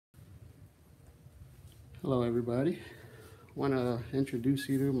Hello everybody. Want to introduce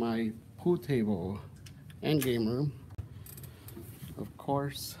you to my pool table and game room. Of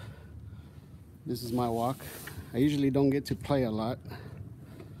course, this is my walk. I usually don't get to play a lot.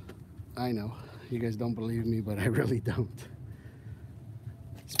 I know, you guys don't believe me, but I really don't.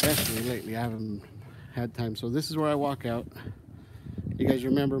 Especially lately, I haven't had time. So this is where I walk out. You guys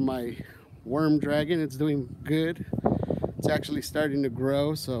remember my worm dragon? It's doing good. It's actually starting to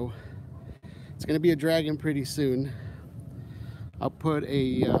grow, so it's going to be a dragon pretty soon. I'll put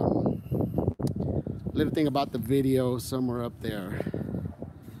a little thing about the video somewhere up there.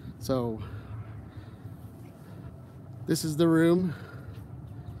 So this is the room.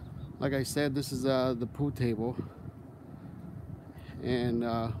 Like I said, this is the pool table. And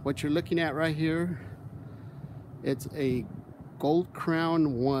what you're looking at right here, it's a Gold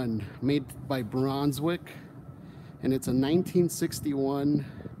Crown 1 made by Brunswick. And it's a 1961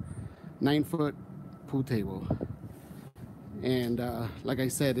 9-foot pool table. And like I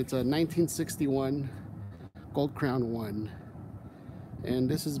said, it's a 1961 Gold Crown 1. And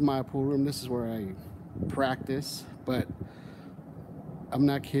this is my pool room. This is where I practice. But I'm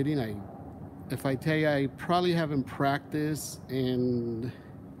not kidding. If I tell you, I probably haven't practiced in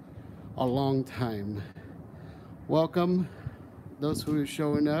a long time. Welcome, those who are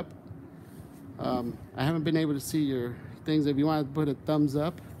showing up. I haven't been able to see your things. If you want to put a thumbs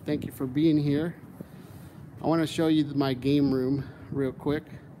up, thank you for being here. I want to show you my game room real quick.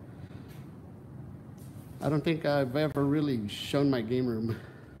 I don't think I've ever really shown my game room,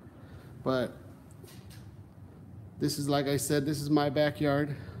 but this is, like I said, this is my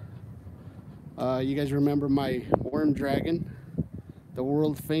backyard. You guys remember my worm dragon, the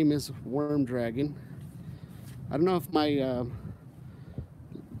world famous worm dragon. I don't know if my,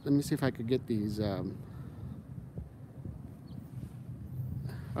 let me see if I could get these.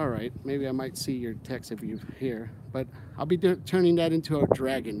 All right, maybe I might see your text if you're here, but I'll be turning that into a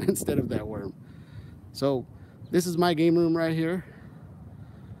dragon instead of that worm. So this is my game room right here.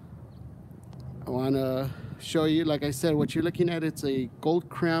 I want to show you, like I said, what you're looking at. It's a Gold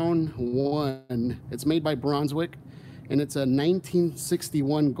Crown 1. It's made by Brunswick, and it's a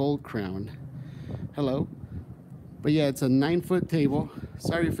 1961 Gold Crown. Hello. But yeah, it's a 9-foot table.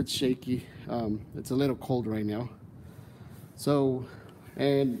 Sorry if it's shaky. It's a little cold right now. So,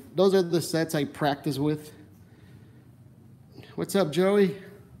 and those are the sets I practice with. What's up, Joey?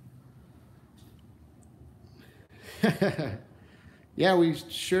 Yeah, we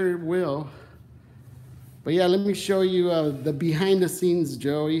sure will. But yeah, let me show you the behind the scenes,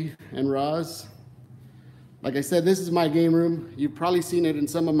 Joey and Roz. Like I said, this is my game room. You've probably seen it in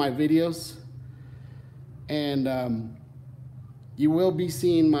some of my videos. And you will be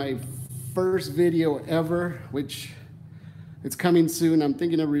seeing my first video ever, which it's coming soon. I'm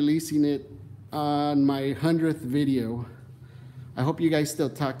thinking of releasing it on my 100th video. I hope you guys still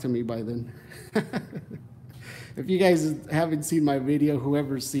talk to me by then. If you guys haven't seen my video,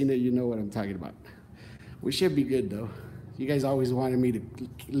 whoever's seen it, you know what I'm talking about. We should be good though. You guys always wanted me to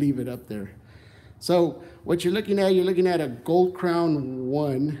leave it up there. So what you're looking at a Gold Crown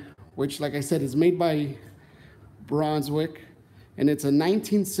 1, which, like I said, is made by Brunswick, and it's a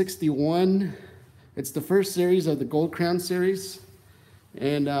 1961. It's the first series of the Gold Crown series.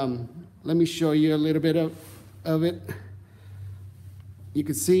 And let me show you a little bit of it. You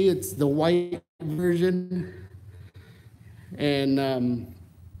can see it's the white version. And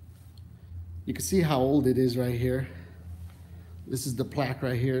you can see how old it is right here. This is the plaque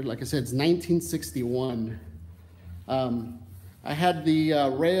right here. Like I said, it's 1961. I had the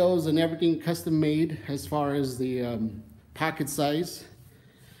rails and everything custom made as far as the pocket size.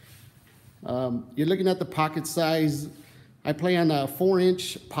 You're looking at the pocket size. I play on a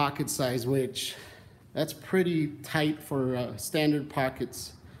 4-inch pocket size, which that's pretty tight for standard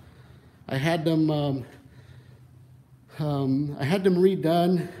pockets. I had them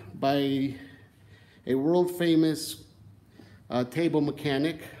redone by a world famous table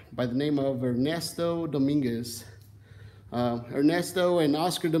mechanic by the name of Ernesto Dominguez. Ernesto and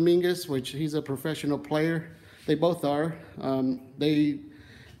Oscar Dominguez, which he's a professional player. They both are. They,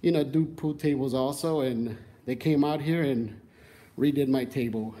 do pool tables also, and they came out here and redid my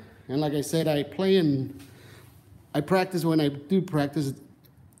table. And like I said, I practice when I do practice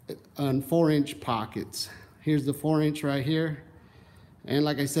on 4-inch pockets. Here's the 4-inch right here. And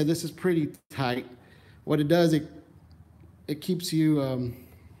like I said, this is pretty tight. What it does, it keeps you,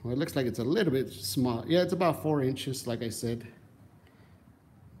 well, it looks like it's a little bit small. Yeah, it's about 4 inches, like I said.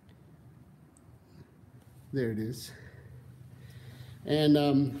 There it is.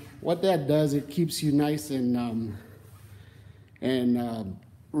 And what that does, it keeps you nice and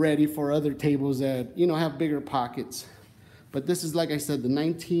ready for other tables that, you know, have bigger pockets. But this is, like I said, the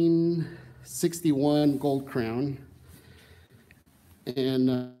 1961 Gold Crown.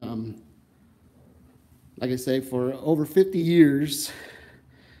 And like I say, for over 50 years,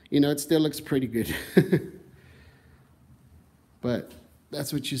 you know, it still looks pretty good. But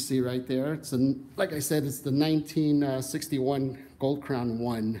that's what you see right there. It's like I said, it's the 1961 Gold Crown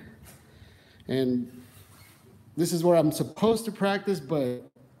 1. And this is where I'm supposed to practice, but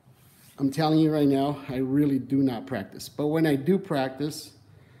I'm telling you right now, I really do not practice. But when I do practice,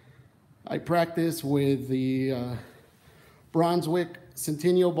 I practice with the Brunswick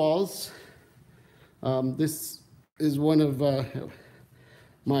Centennial balls. This is one of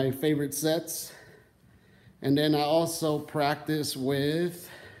my favorite sets. And then I also practice with,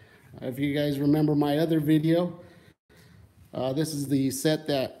 if you guys remember my other video, this is the set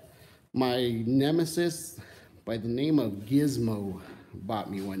that my nemesis by the name of Gizmo bought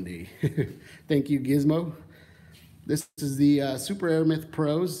me one day. Thank you, Gizmo. This is the Super Airmouth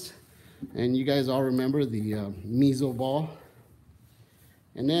Pros, and you guys all remember the Meso ball.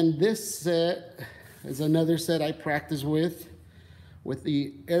 And then this set is another set I practice with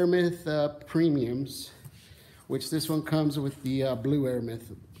the Airmouth Premiums, which this one comes with the blue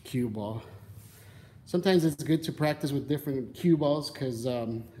Airmouth cue ball. Sometimes it's good to practice with different cue balls because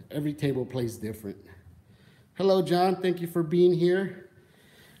every table plays different. Hello, John. Thank you for being here.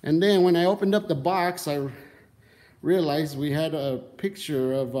 And then when I opened up the box, I realized we had a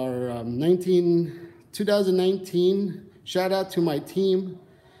picture of our 2019. Shout out to my team.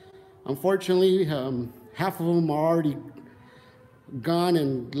 Unfortunately, half of them are already gone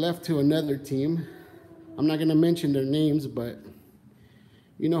and left to another team. I'm not going to mention their names, but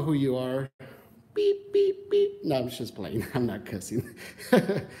you know who you are. Beep, beep, beep. No, I was just playing. I'm not cussing.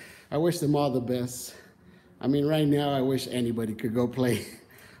 I wish them all the best. I mean, right now, I wish anybody could go play.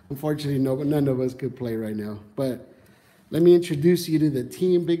 Unfortunately, none of us could play right now. But let me introduce you to the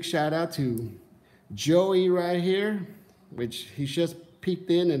team. Big shout out to Joey right here, which he just peeked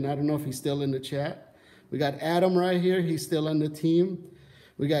in, and I don't know if he's still in the chat. We got Adam right here. He's still on the team.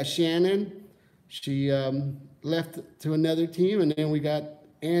 We got Shannon. She left to another team. And then we got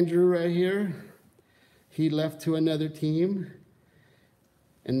Andrew right here. He left to another team.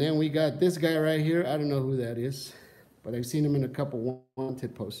 And then we got this guy right here. I don't know who that is, but I've seen him in a couple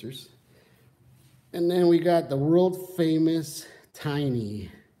wanted posters. And then we got the world famous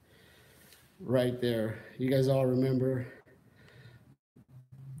Tiny right there. You guys all remember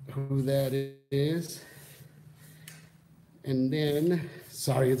who that is. And then,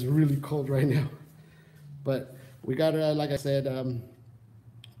 sorry, it's really cold right now. But we got, like I said,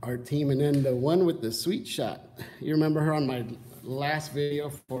 our team, and then the one with the sweet shot. You remember her on my last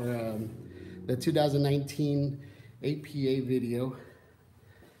video for the 2019 APA video.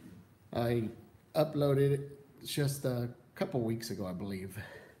 I uploaded it just a couple weeks ago, I believe.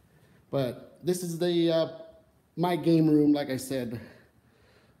 But this is the my game room, like I said.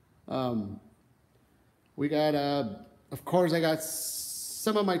 We got, of course, I got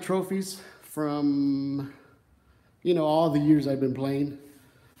some of my trophies from, you know, all the years I've been playing.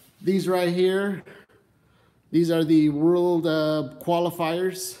 These right here, these are the world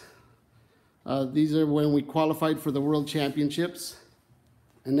qualifiers. These are when we qualified for the World Championships.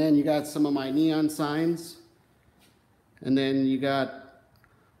 And then you got some of my neon signs. And then you got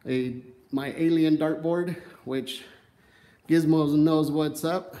my alien dartboard, which Gizmo knows what's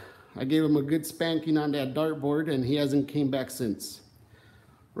up. I gave him a good spanking on that dartboard, and he hasn't came back since.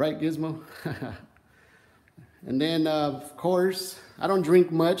 Right, Gizmo? And then, of course, I don't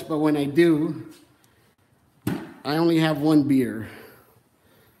drink much, but when I do, I only have one beer.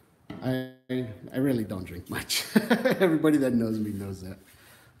 I really don't drink much. Everybody that knows me knows that.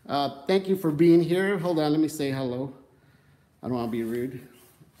 Thank you for being here. Hold on, let me say hello. I don't want to be rude.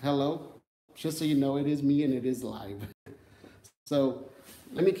 Hello. Just so you know, it is me and it is live. So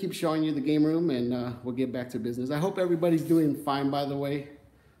let me keep showing you the game room, and we'll get back to business. I hope everybody's doing fine, by the way.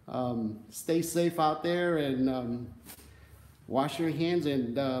 Stay safe out there, and wash your hands,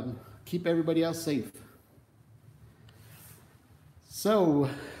 and keep everybody else safe. So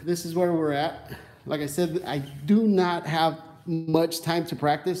this is where we're at. Like I said, I do not have much time to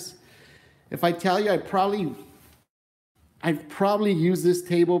practice. If I tell you, I've probably used this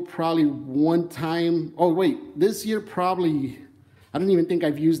table probably one time. Oh wait, this year probably, I don't even think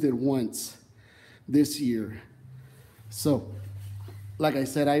I've used it once this year. So like I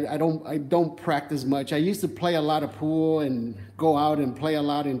said, I don't practice much. I used to play a lot of pool and go out and play a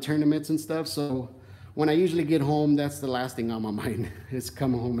lot in tournaments and stuff. So when I usually get home, that's the last thing on my mind is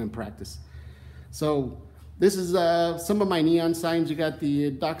come home and practice. So This is some of my neon signs. You got the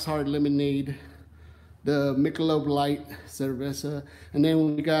Doc's Hard Lemonade, the Michelob Light Cerveza, and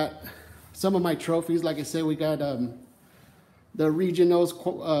then we got some of my trophies. Like I said, we got the regionals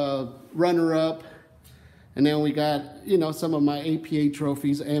runner-up, and then we got, you know, some of my APA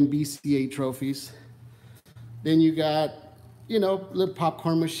trophies and BCA trophies. Then you got, you know, the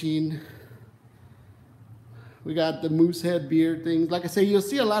popcorn machine. We got the Moosehead beer things. Like I say, you'll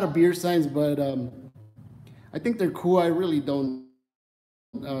see a lot of beer signs, but I think they're cool. I really don't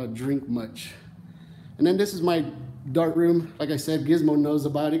drink much. And then this is my dart room. Like I said, Gizmo knows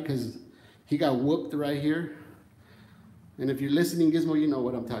about it because he got whooped right here. And if you're listening, Gizmo, you know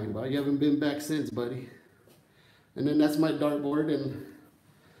what I'm talking about. You haven't been back since, buddy. And then that's my dartboard. And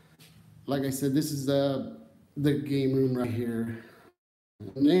like I said, this is the game room right here.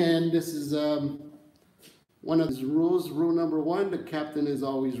 And then this is one of his rules. Rule number 1, the captain is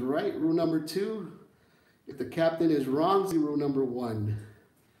always right. Rule number 2, if the captain is wrong, see rule number 1.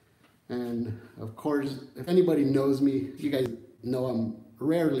 And of course, if anybody knows me, you guys know I'm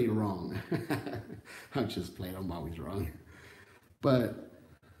rarely wrong. I'm just playing, I'm always wrong. But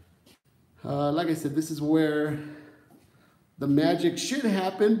like I said, this is where the magic should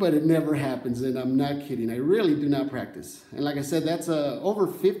happen, but it never happens, and I'm not kidding. I really do not practice. And like I said, that's a over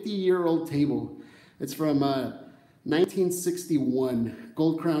 50-year-old table. It's from 1961,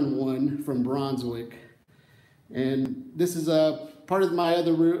 Gold Crown 1 from Brunswick. And this is a part of my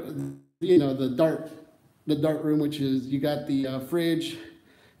other room, you know, the dart room, which is, you got the fridge,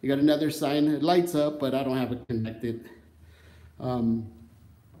 you got another sign. It lights up, but I don't have it connected.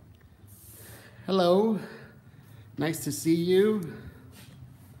 Hello, nice to see you.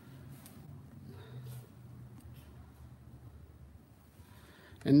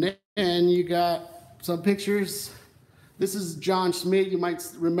 And then you got some pictures. This is John Schmidt. You might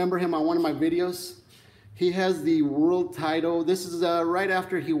remember him on one of my videos. He has the world title. This is right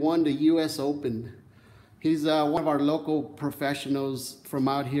after he won the US Open. He's one of our local professionals from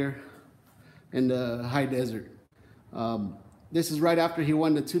out here in the high desert. This is right after he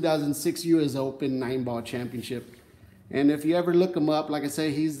won the 2006 US Open 9-ball championship. And if you ever look him up, like I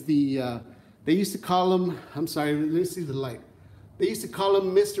say, he's the, they used to call him, I'm sorry, let me see the light. They used to call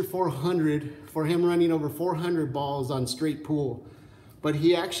him Mr. 400 for him running over 400 balls on straight pool. But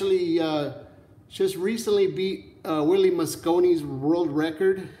he actually just recently beat Willie Mosconi's world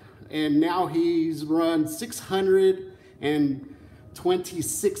record. And now he's run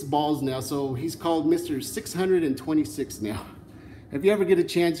 626 balls now. So he's called Mr. 626 now. If you ever get a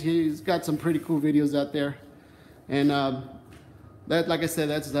chance, he's got some pretty cool videos out there. And that, like I said,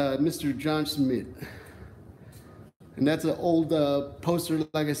 that's Mr. John Schmidt. And that's an old poster,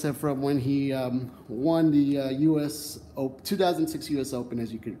 like I said, from when he won the 2006 US Open,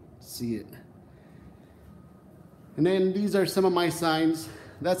 as you can see it. And then these are some of my signs.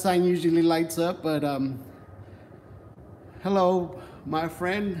 That sign usually lights up, but hello, my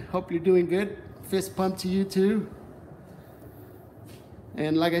friend. Hope you're doing good. Fist pump to you too.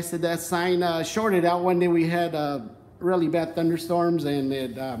 And like I said, that sign shorted out. One day we had really bad thunderstorms, and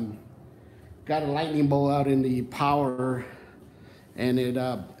it got a lightning bolt out in the power, and it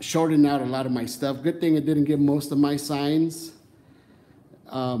shortened out a lot of my stuff. Good thing it didn't get most of my signs,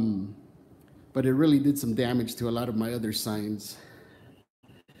 but it really did some damage to a lot of my other signs.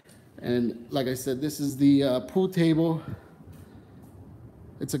 And like I said, this is the pool table.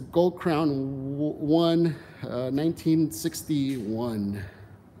 It's a Gold Crown 1, 1961,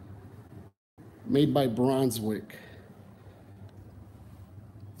 made by Brunswick.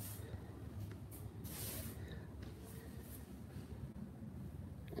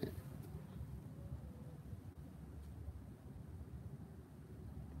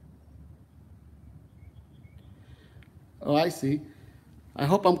 Oh, I see. I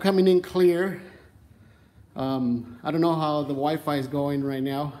hope I'm coming in clear. I don't know how the Wi-Fi is going right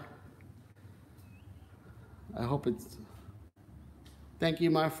now. I hope it's... Thank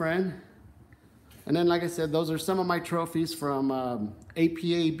you, my friend. And then, like I said, those are some of my trophies from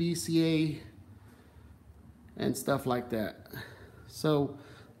APA, BCA, and stuff like that. So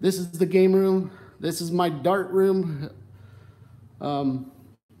this is the game room. This is my dart room. And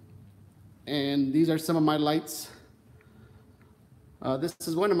these are some of my lights. This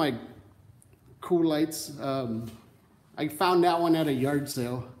is one of my cool lights. I found that one at a yard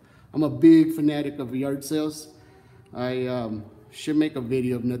sale. I'm a big fanatic of yard sales. I should make a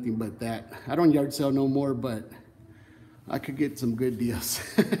video of nothing but that. I don't yard sale no more, but I could get some good deals.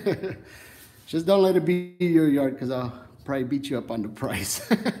 Just don't let it be your yard, because I'll probably beat you up on the price.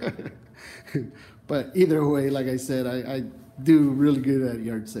 But either way, like I said, I do really good at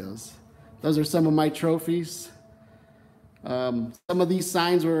yard sales. Those are some of my trophies. Some of these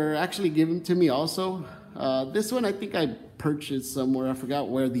signs were actually given to me also. This one I think I purchased somewhere. I forgot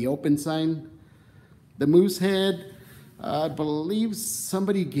where. The open sign. The moose head. I believe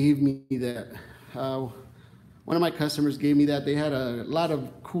somebody gave me that. One of my customers gave me that. They had a lot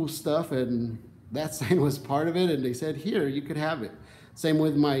of cool stuff, and that sign was part of it, and they said, here, you could have it. Same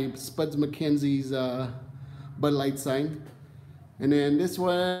with my Spuds McKenzie's Bud Light sign. And then this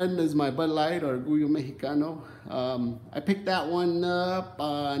one is my Bud Light, or Orgullo Mexicano. I picked that one up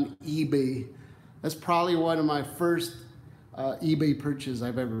on eBay. That's probably one of my first eBay purchases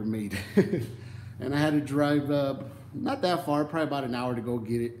I've ever made. And I had to drive not that far, probably about an hour to go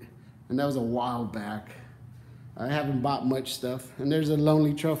get it. And that was a while back. I haven't bought much stuff. And there's a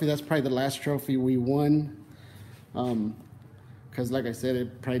Lonely Trophy. That's probably the last trophy we won. Because like I said,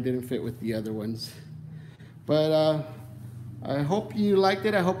 it probably didn't fit with the other ones. But I hope you liked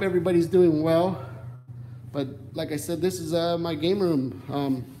it. I hope everybody's doing well. But like I said, this is my game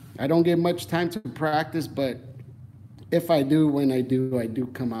room. I don't get much time to practice, but if I do, when I do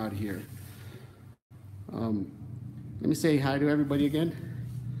come out here. Let me say hi to everybody again.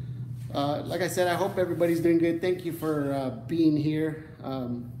 Like I said, I hope everybody's doing good. Thank you for being here.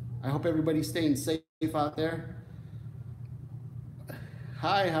 I hope everybody's staying safe out there.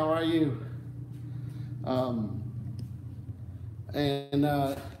 Hi, how are you?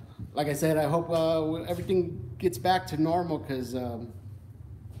 Like I said, I hope everything gets back to normal, because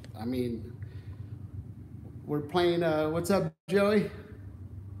I mean, we're playing, what's up, Joey?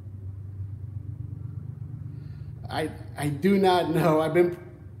 I do not know. I've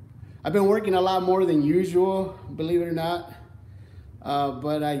been working a lot more than usual, believe it or not.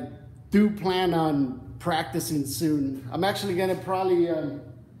 But I do plan on practicing soon. I'm actually gonna probably,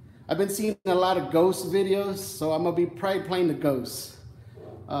 I've been seeing a lot of ghost videos, so I'm gonna be probably playing the ghosts.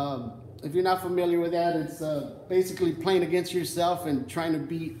 If you're not familiar with that, it's basically playing against yourself and trying to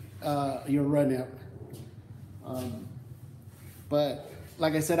beat your run out. But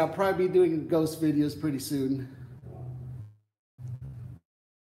like I said, I'll probably be doing ghost videos pretty soon.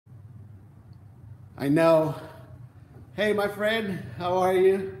 I know. Hey, my friend, how are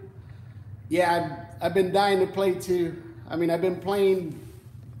you? Yeah, I've been dying to play too. I mean, I've been playing,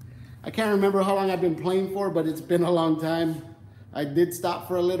 I can't remember how long I've been playing for, but it's been a long time. I did stop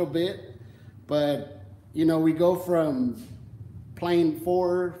for a little bit, but you know, we go from playing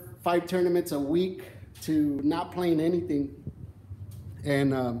 4, 5 tournaments a week to not playing anything.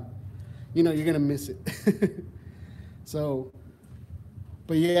 And you know, you're gonna miss it. So,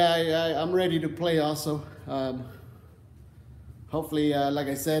 but yeah, I'm ready to play also. Hopefully, like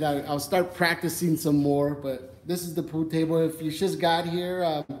I said, I'll start practicing some more, but this is the pool table. If you just got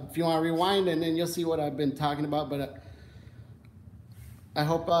here, if you want to rewind, and then you'll see what I've been talking about. But I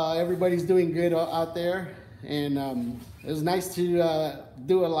hope everybody's doing good out there. And it was nice to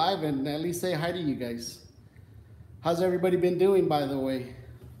do a live and at least say hi to you guys. How's everybody been doing, by the way?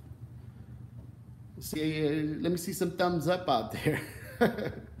 See, let me see some thumbs up out there.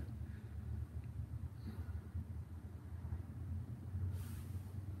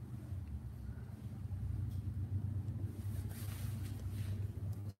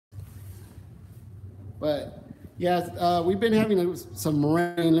 But yeah, we've been having some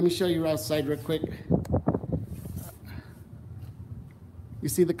rain. Let me show you outside real quick. You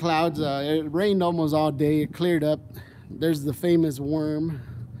see the clouds? It rained almost all day. It cleared up. There's the famous worm,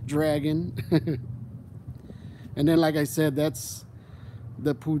 dragon. And then, like I said, that's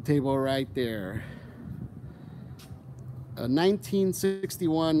the pool table right there. A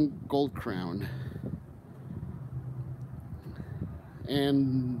 1961 Gold Crown.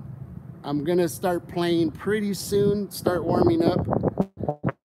 And I'm gonna start playing pretty soon, start warming up,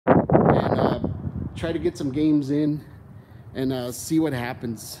 and try to get some games in and see what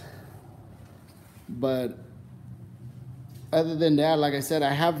happens. But other than that, like I said,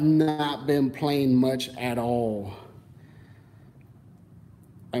 I have not been playing much at all.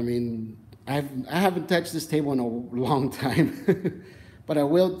 I mean, I haven't touched this table in a long time. But I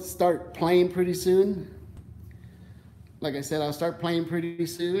will start playing pretty soon. Like I said, I'll start playing pretty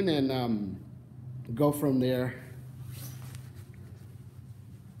soon and go from there.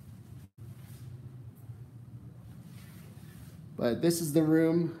 But this is the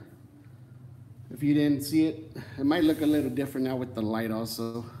room. If you didn't see it, it might look a little different now with the light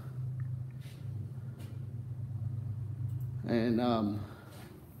also. And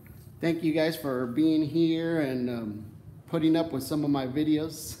thank you guys for being here and putting up with some of my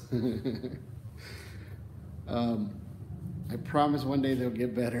videos. I promise one day they'll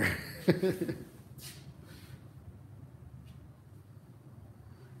get better.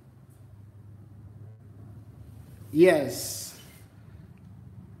 Yes.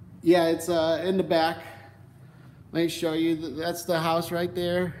 Yeah, it's in the back. Let me show you. That's the house right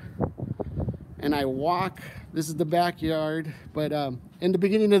there. And I walk. This is the backyard. But in the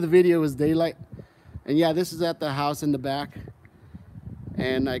beginning of the video was daylight. And yeah, this is at the house in the back.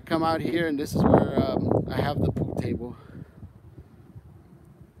 And I come out here, and this is where I have the pool table.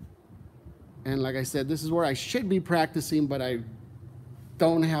 And like I said, this is where I should be practicing, but I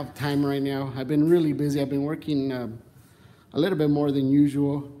don't have time right now. I've been really busy. I've been working a little bit more than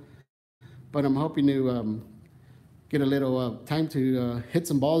usual, but I'm hoping to get a little time to hit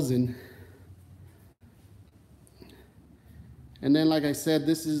some balls in. And then, like I said,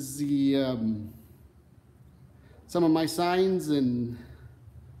 this is the some of my signs and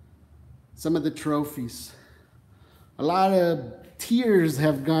some of the trophies. A lot of tears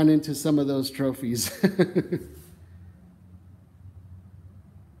have gone into some of those trophies.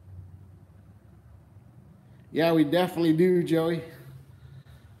 Yeah, we definitely do, Joey.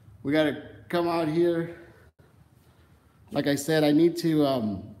 We got to come out here. Like I said, I need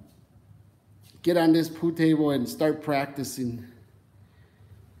to get on this pool table and start practicing.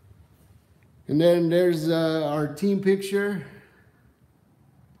 And then there's our team picture.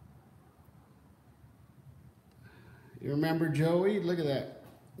 You remember Joey? Look at that.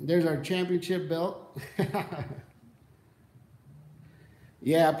 There's our championship belt.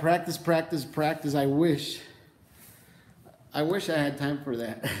 Yeah, practice, practice, practice. I wish I had time for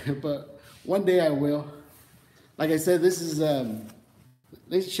that, but one day I will. Like I said, this is,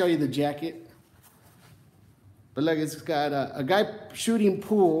 let's show you the jacket. But look, it's got a guy shooting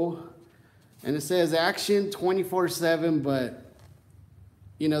pool, and it says action 24/7, but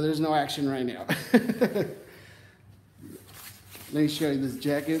you know, there's no action right now. Let me show you this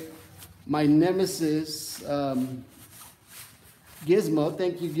jacket. My nemesis, Gizmo.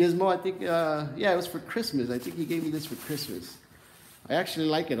 Thank you, Gizmo. I think, yeah, it was for Christmas. I think he gave me this for Christmas. I actually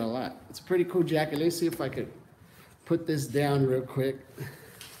like it a lot. It's a pretty cool jacket. Let's see if I could put this down real quick.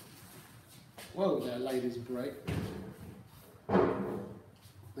 Whoa, that light is bright. Let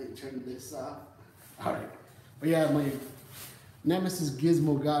me turn this off. All right. But yeah, my nemesis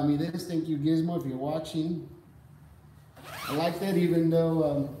Gizmo got me this. Thank you, Gizmo, if you're watching. I like that, even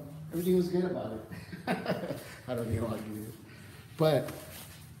though everything was good about it. I don't know how I do it. But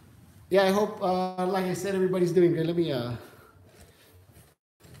yeah, I hope, like I said, everybody's doing good. Let me, I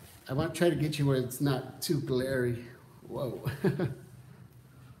want to try to get you where it's not too glary. Whoa.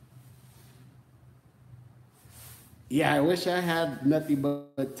 Yeah, I wish I had nothing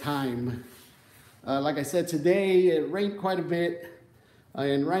but time. Like I said, today it rained quite a bit.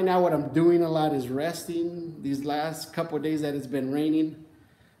 And right now what I'm doing a lot is resting these last couple of days that it's been raining.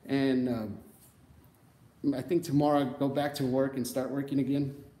 And I think tomorrow I'll go back to work and start working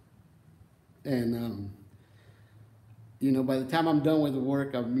again. And, you know, by the time I'm done with the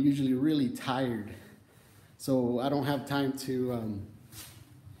work, I'm usually really tired. So I don't have time to,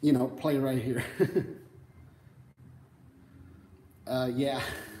 you know, play right here. Yeah.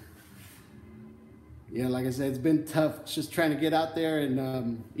 Yeah, like I said, it's been tough just trying to get out there,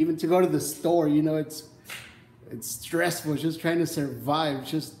 and even to go to the store, you know, it's stressful just trying to survive,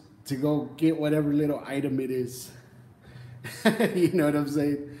 just to go get whatever little item it is. You know what I'm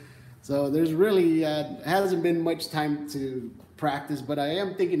saying? So there's really hasn't been much time to practice, but I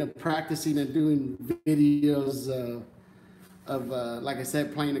am thinking of practicing and doing videos of like I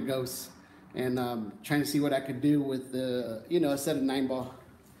said, playing a ghost, and trying to see what I could do with you know, a set of 9-ball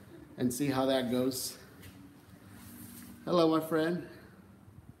and see how that goes. Hello, my friend.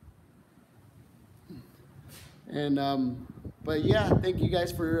 And but yeah, thank you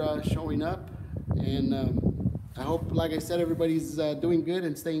guys for showing up, and I hope, like I said, everybody's doing good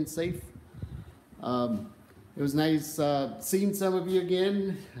and staying safe. It was nice seeing some of you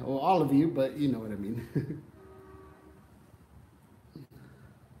again, or all of you, but you know what I mean.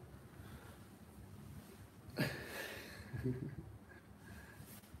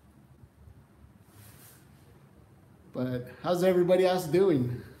 But how's everybody else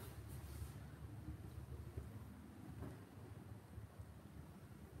doing?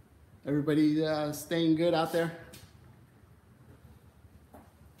 Everybody staying good out there?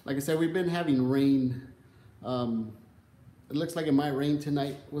 Like I said, we've been having rain. It looks like it might rain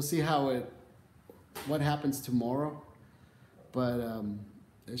tonight. We'll see what happens tomorrow. But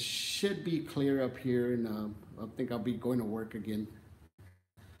it should be clear up here, and I think I'll be going to work again,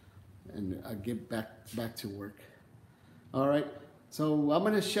 and I'll get back to work. All right, so I'm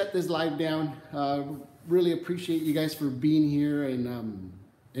gonna shut this live down. Really appreciate you guys for being here, and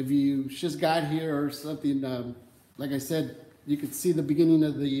if you just got here or something, like I said, you could see the beginning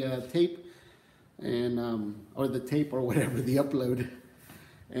of the tape, and or the tape or whatever, the upload,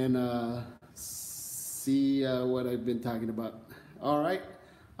 and see what I've been talking about. All right,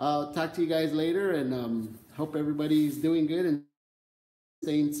 I'll talk to you guys later, and hope everybody's doing good and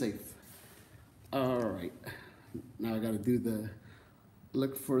staying safe. All right, now I got to do the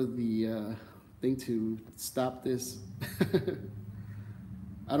look for the thing to stop this.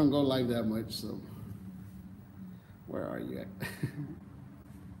 I don't go live that much, so where are you at?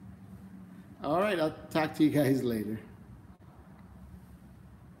 All right, I'll talk to you guys later.